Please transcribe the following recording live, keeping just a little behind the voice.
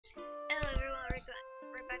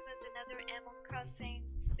another Animal Crossing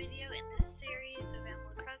video in this series of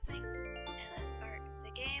Animal Crossing. And let's start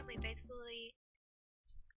the game. We basically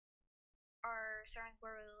are starting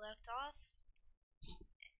where we left off.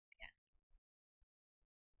 Yeah.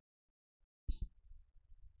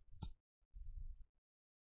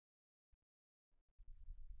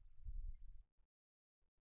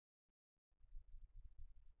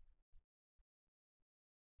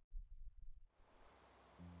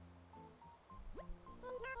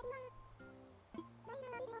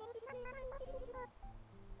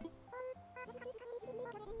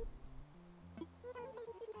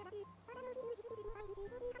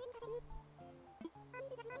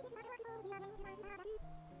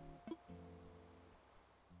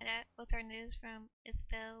 And that was our news from It's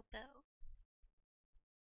Bell Bell.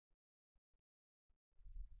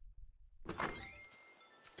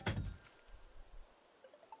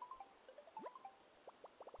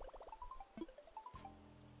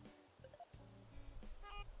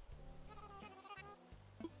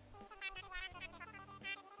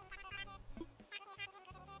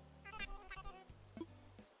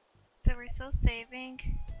 So we're still saving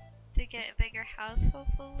to get a bigger house,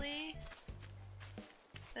 hopefully.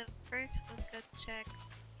 But first, let's go check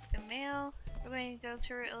the mail. We're going to go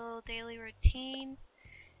through a little daily routine,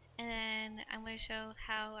 and then I'm going to show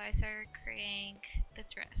how I started creating the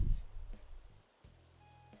dress.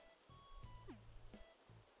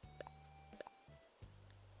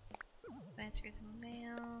 Going through some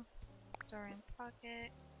mail, store in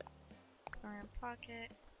pocket, store in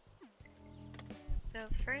pocket. So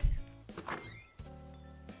first,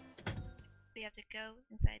 we have to go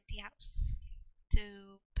inside the house to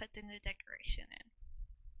put the new decoration in.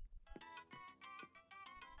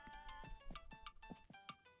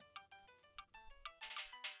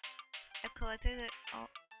 I've collected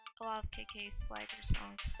a lot of KK Slider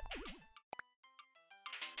songs.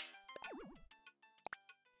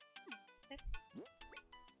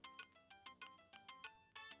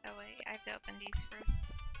 Oh wait, I have to open these first.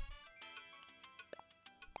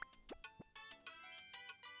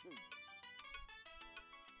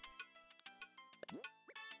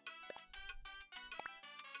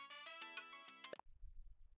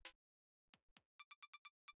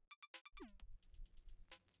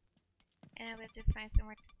 And now we have to find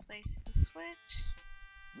somewhere to place the switch.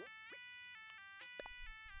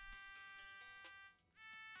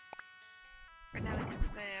 For now we can just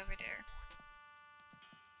put it over there.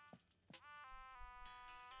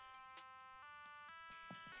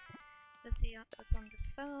 Let's see what's on the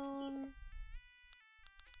phone.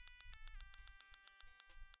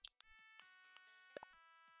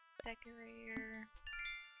 Decorator.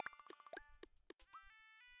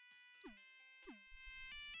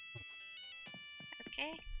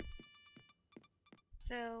 Okay.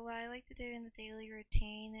 So what I like to do in the daily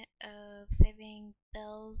routine of saving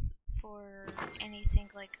bells for anything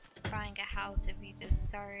like buying a house if you just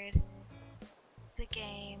started the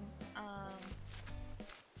game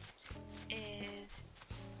is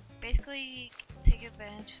basically take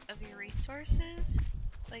advantage of your resources.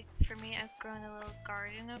 Like for me, I've grown a little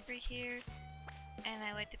garden over here, and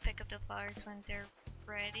I like to pick up the flowers when they're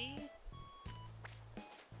ready.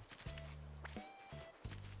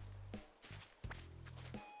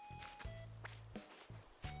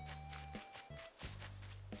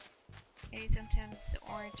 Maybe sometimes the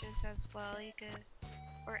oranges as well, you could,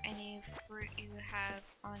 or any fruit you have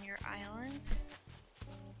on your island.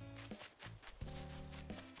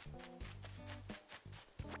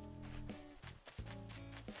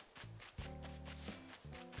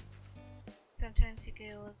 Sometimes you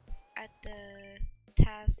could look at the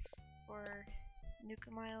tasks for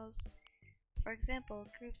Nuka-Miles. For example,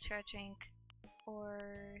 group stretching, or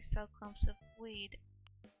sell clumps of weed,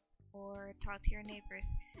 or talk to your neighbors.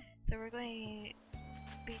 So we're going to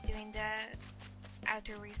be doing that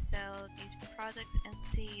after we sell these products and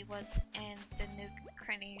see what's in the new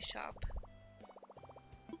Cranny shop.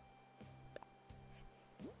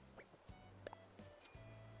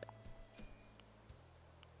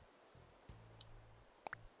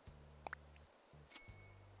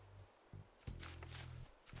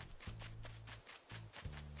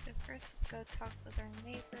 So first, let's go talk with our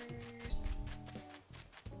neighbors.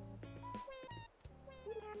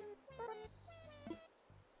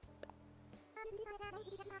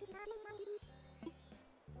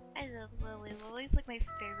 I love Lily. Lily's like my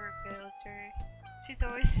favorite villager. She's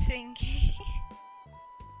always singing.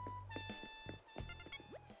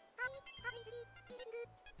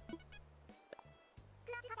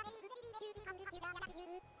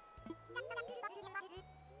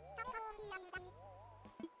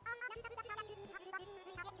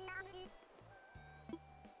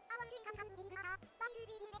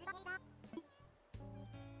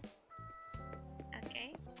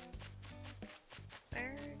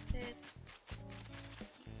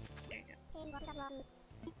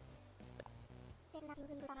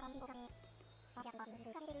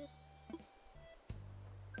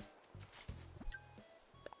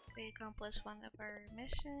 We accomplished one of our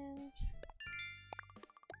missions.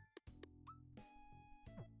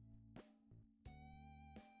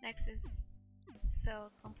 Next is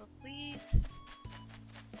sell a clump of weeds,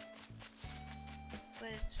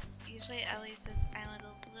 which usually leaves this island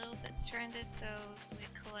a little bit stranded, so we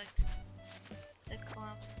collect the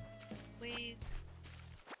clump of weed.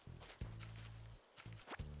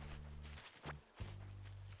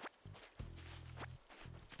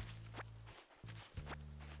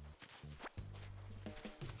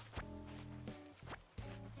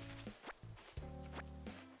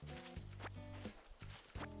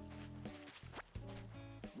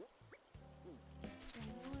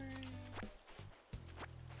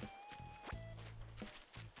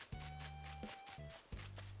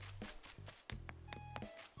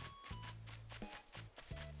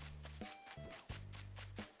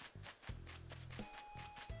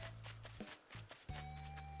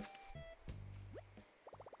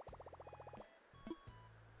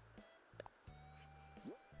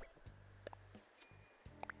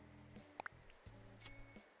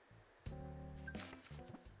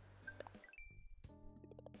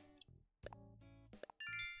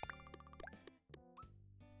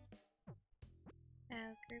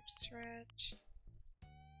 Now group stretch.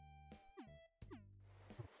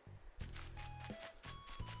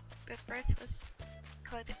 But first let's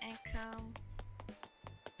collect the income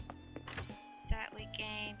that we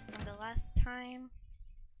gained from the last time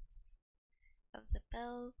of the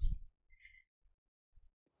bells.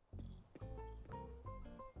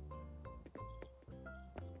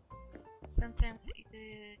 Sometimes you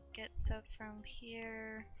could get stuff from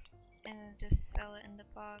here and just sell it in the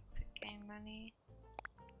box to gain money.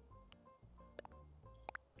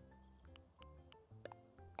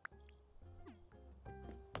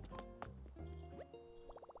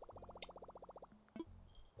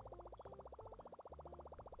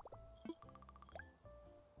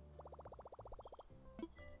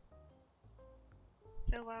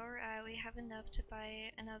 So while we're at, we have enough to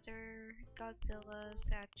buy another Godzilla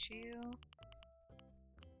statue,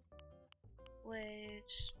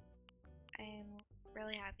 which I'm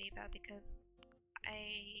really happy about because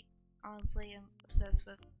I honestly am obsessed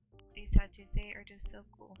with these statues. They are just so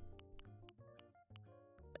cool.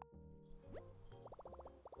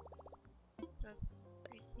 That's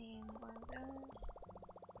creating one of those.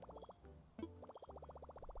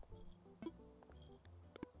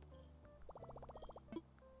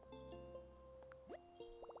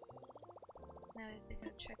 Now we have to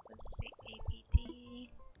go check with the APD.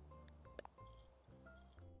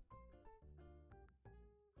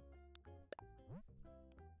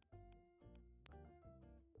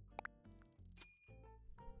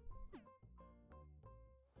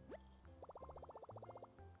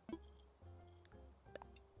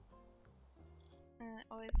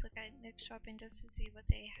 Always look at Nick Shopping just to see what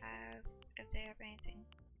they have, if they have anything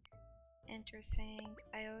interesting.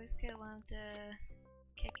 I always get one of the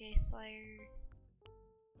KK Slayer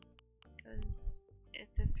because it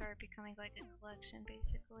just started becoming like a collection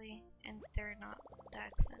basically, and they're not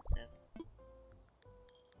that expensive.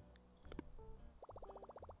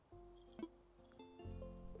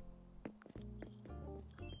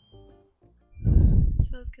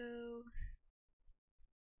 So let's go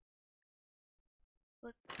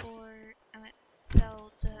look for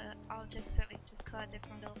sell the objects that we just collected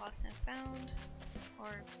from the lost and found, or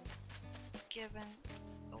given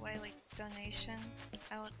away like donation.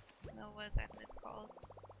 I don't know what exactly it's called.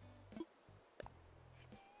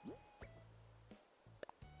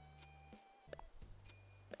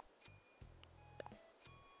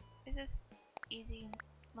 It's just easy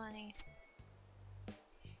money.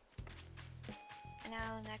 And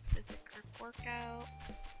now next is a group workout.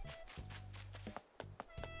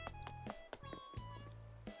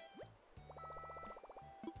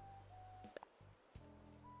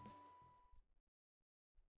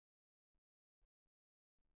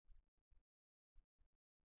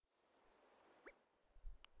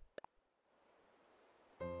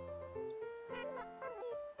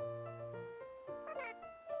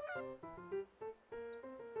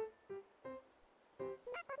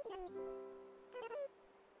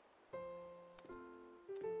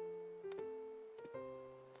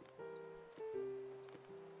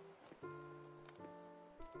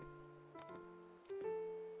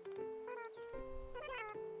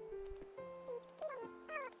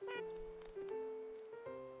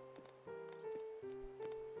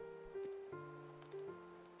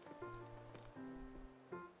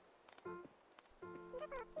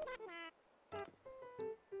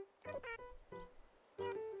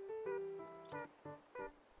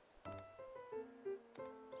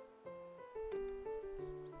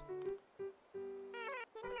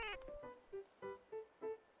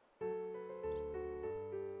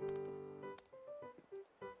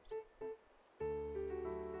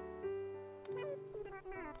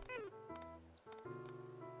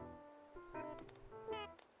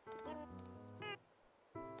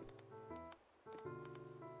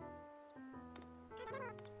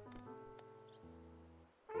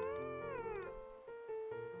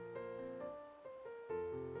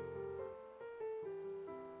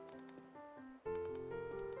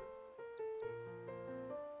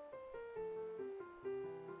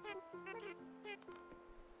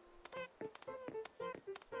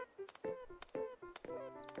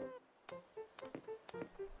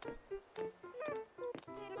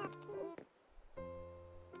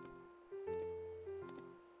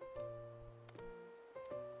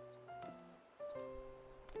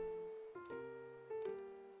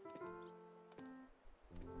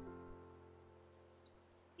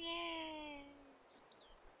 Yay!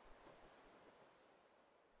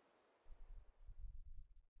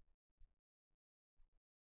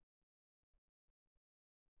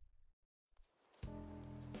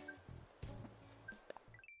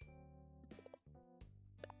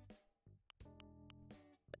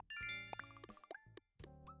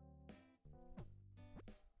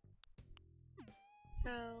 So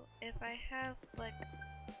if I have like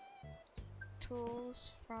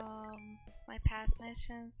tools from my past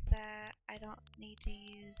missions that I don't need to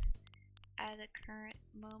use at the current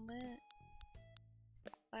moment,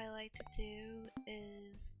 what I like to do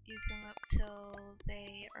is use them up till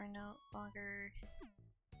they are no longer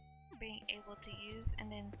being able to use,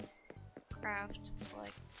 and then craft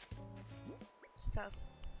like stuff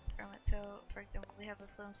from it. So for example, we have a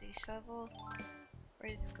flimsy shovel.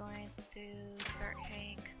 We're just going to start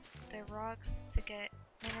hitting the rocks to get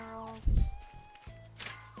minerals.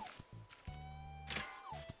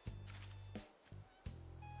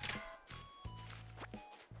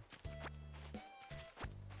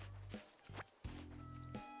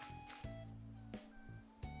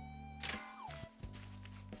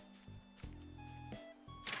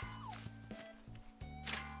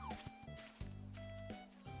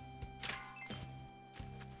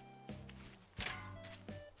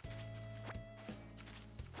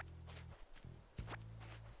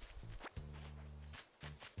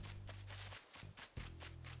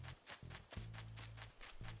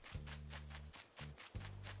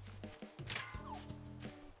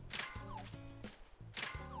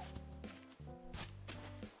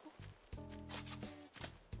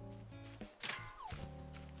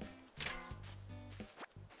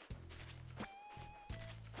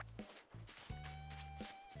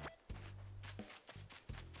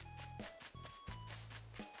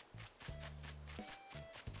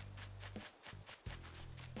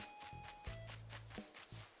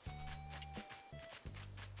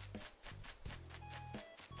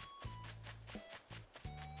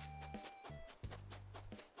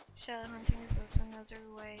 Shell hunting is also another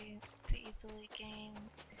way to easily gain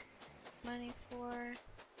money for.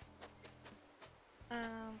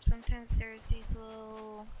 Sometimes there's these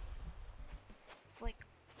little, like,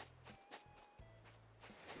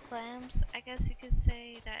 clams, I guess you could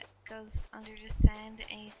say, that goes under the sand,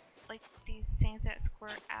 and like these things that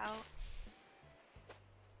squirt out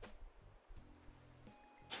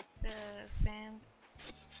the sand.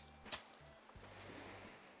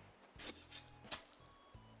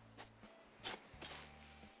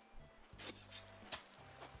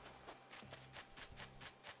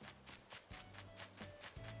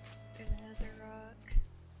 There's another rock.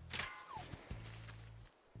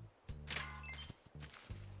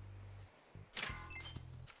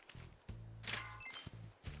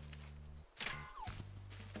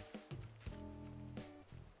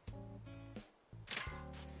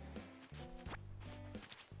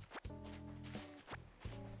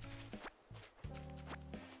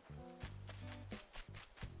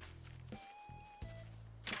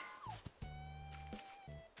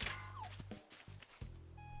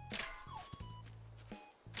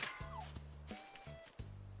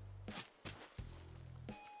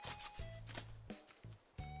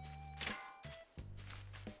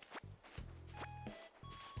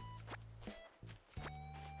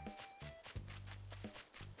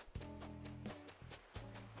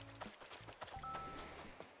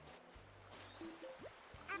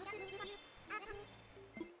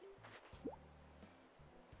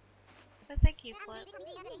 But thank you, Flip.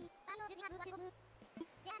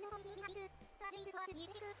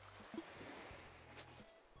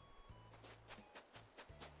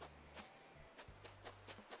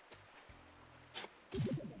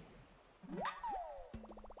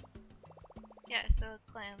 Yeah, so a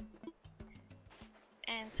clam.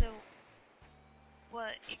 And so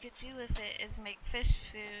what you could do with it is make fish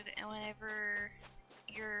food, and whenever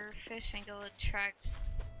you're fishing, it'll attract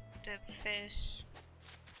the fish,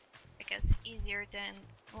 I guess, easier than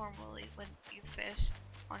normally when you fish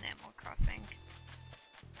on Animal Crossing.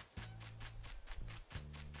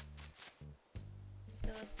 So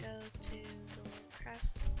let's go to the little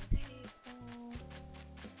crafts table.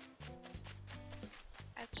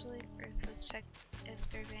 Actually, first let's check if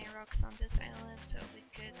there's any rocks on this island so we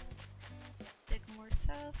could dig more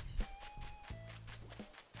stuff.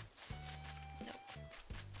 Nope.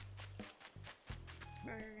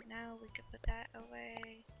 we could put that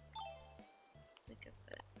away. We could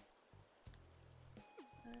put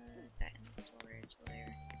that in the storage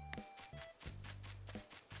layer.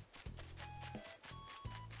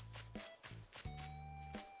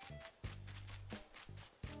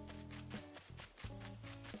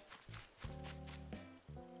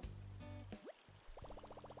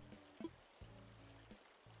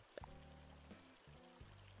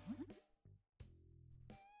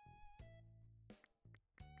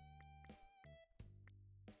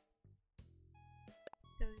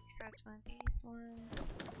 So we craft one of these ones.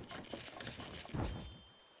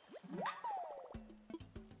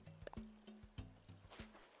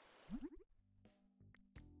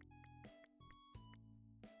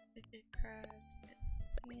 We could craft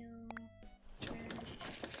a meal tray.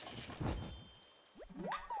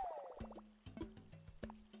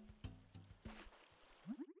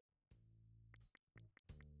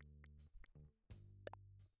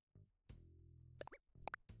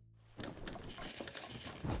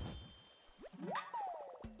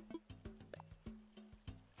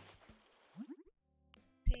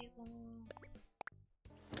 Table.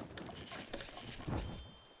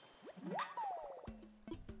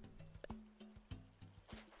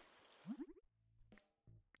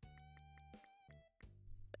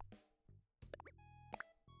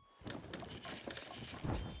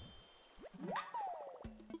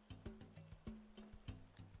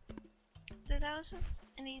 So that was just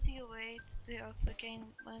an easy way to also gain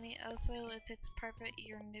money. Also, if it's part of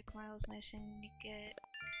your Nuke Miles mission, you get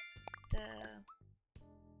the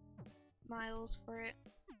miles for it.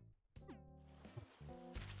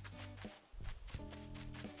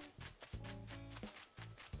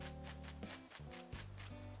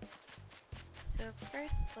 So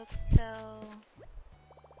first, let's sell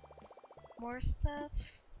more stuff.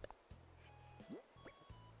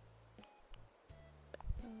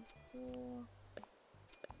 Some stool.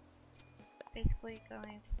 Basically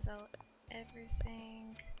going to sell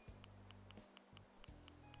everything.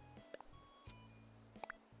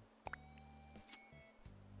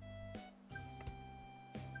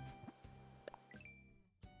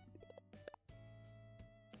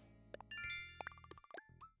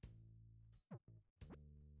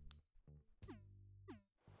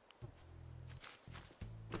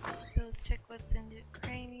 So let's check what's in the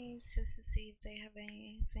crannies just to see if they have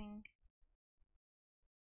anything.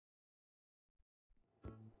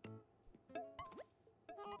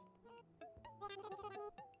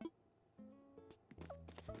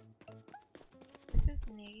 This is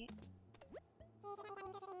neat.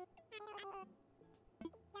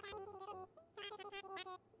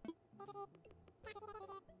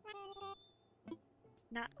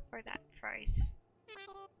 Not for that price.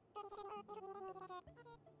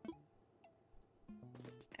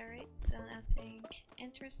 Alright, so nothing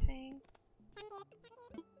interesting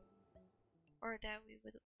or that we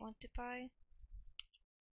would want to buy.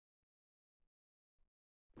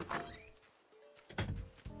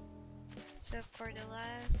 So for the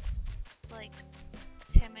last like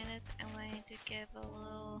 10 minutes, I'm going to give a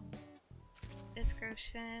little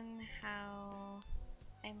description how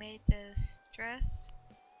I made this dress.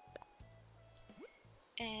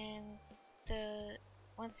 And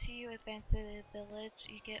once you advance to the village,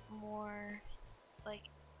 you get more like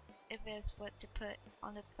advice what to put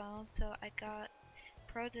on the phone. So I got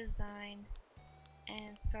Pro Design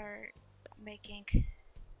and start making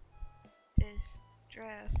this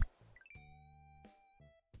dress.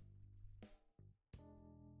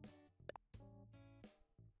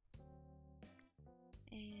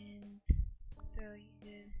 And so you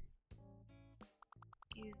could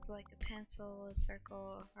use like a pencil, a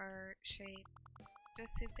circle, a heart shape,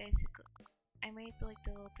 just to basically, I made like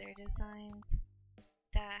the little bear designs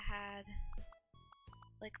that had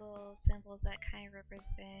like little symbols that kind of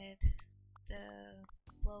represented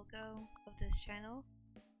the logo of this channel.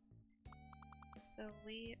 So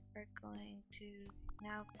we are going to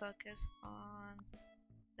now focus on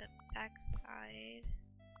the back side.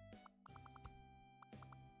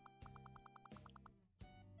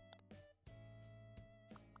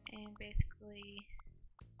 And basically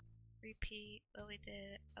repeat what we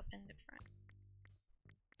did up in the front.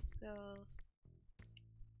 So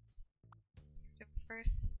the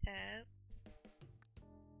first step,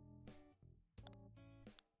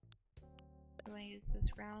 I'm going to use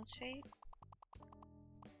this round shape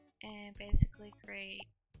and basically create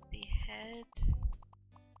the head.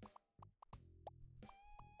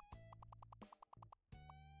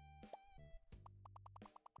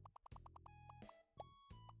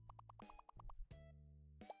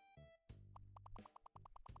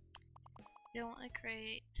 You don't want to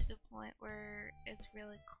create to the point where it's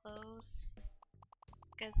really close,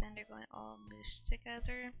 because then they're going all mush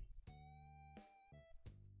together.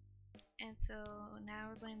 And so now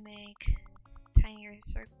we're going to make tinier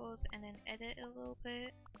circles and then edit a little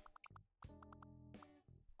bit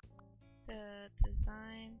the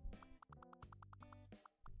design.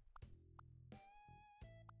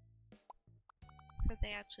 So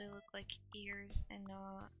they actually look like ears and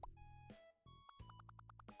not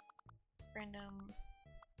random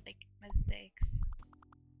like mistakes.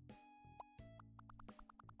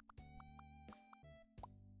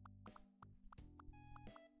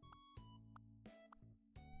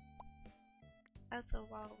 Also,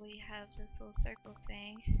 while we have this little circle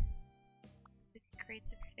saying, we can create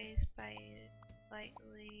the face by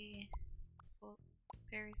lightly, well,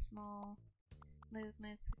 very small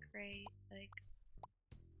movements to create like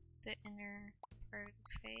the inner part of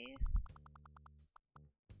the face.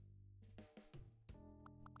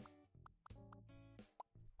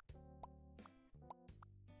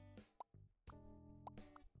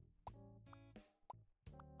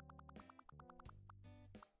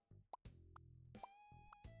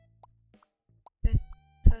 This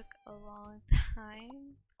took a long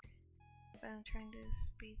time, but I'm trying to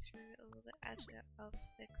speed through it a little bit. Actually, I'll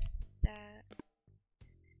fix that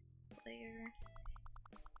later.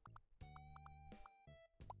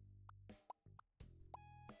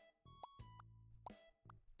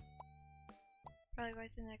 Probably by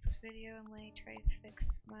the next video I'm going to try to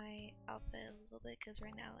fix my outfit a little bit, because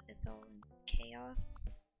right now it's all in chaos.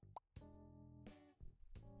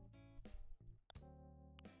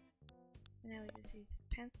 And now we just use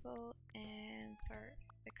a pencil and start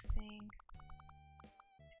fixing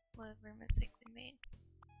whatever mistake we made.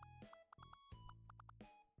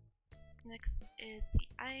 Next is the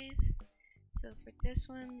eyes. So for this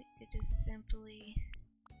one, you could just simply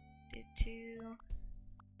do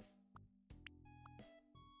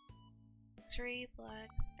 3 black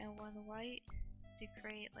and 1 white to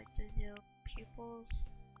create like the little pupils.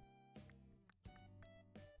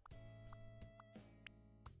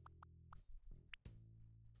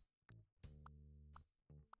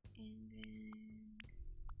 And then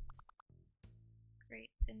create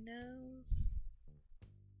the nose.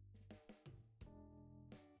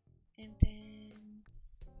 And then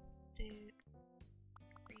do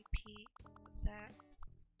repeat of that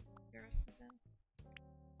the rest of them.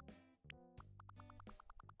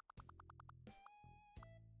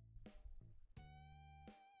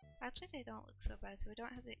 Actually, they don't look so bad, so we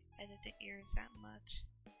don't have to edit the ears that much.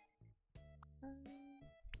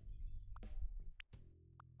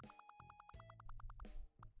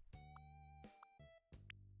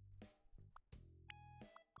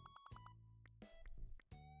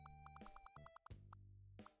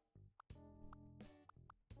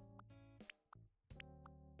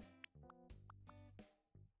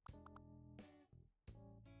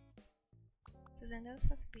 So the nose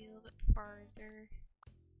has to be a little bit farther.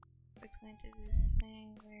 It's going to do this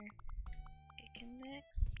thing where it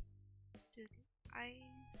connects to the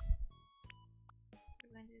eyes. So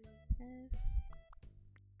we're going to do this,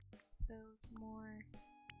 so it's more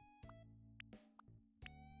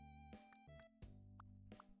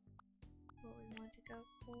what we want to go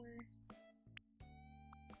for.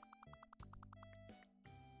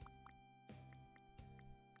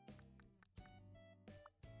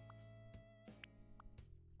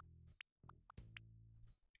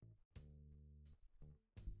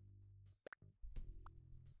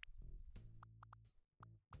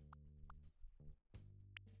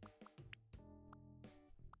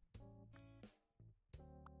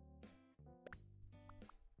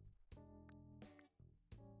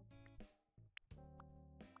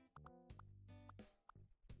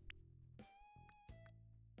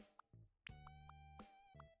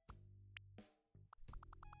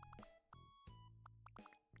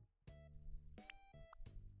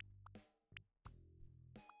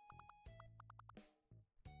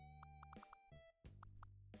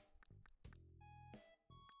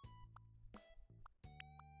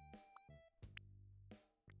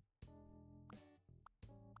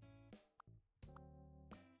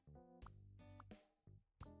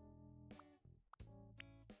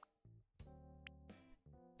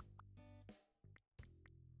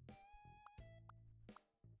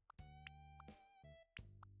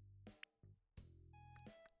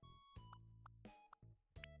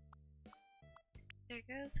 There it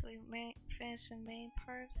goes, so we finished the main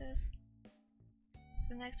part of this.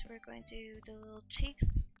 So next we're going to do the little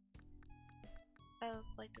cheeks of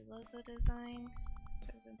like the logo design.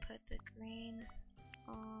 So we're going to put the green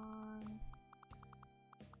on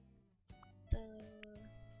the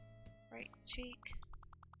right cheek.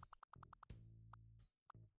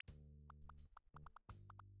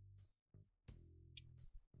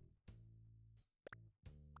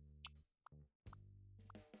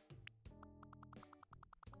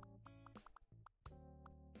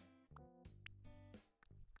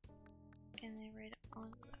 And then right on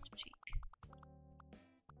the left cheek.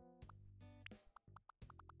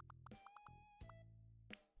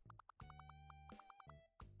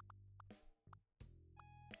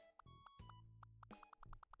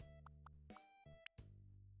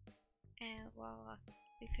 And voila,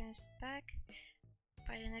 we finished the back.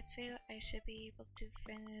 By the next video, I should be able to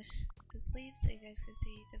finish the sleeves so you guys can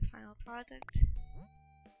see the final product.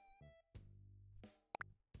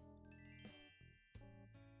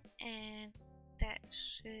 And that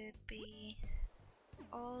should be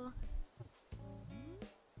all.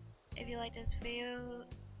 If you like this video,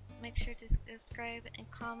 make sure to subscribe and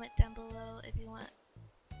comment down below if you want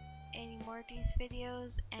any more of these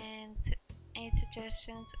videos and any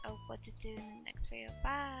suggestions of what to do in the next video.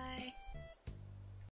 Bye!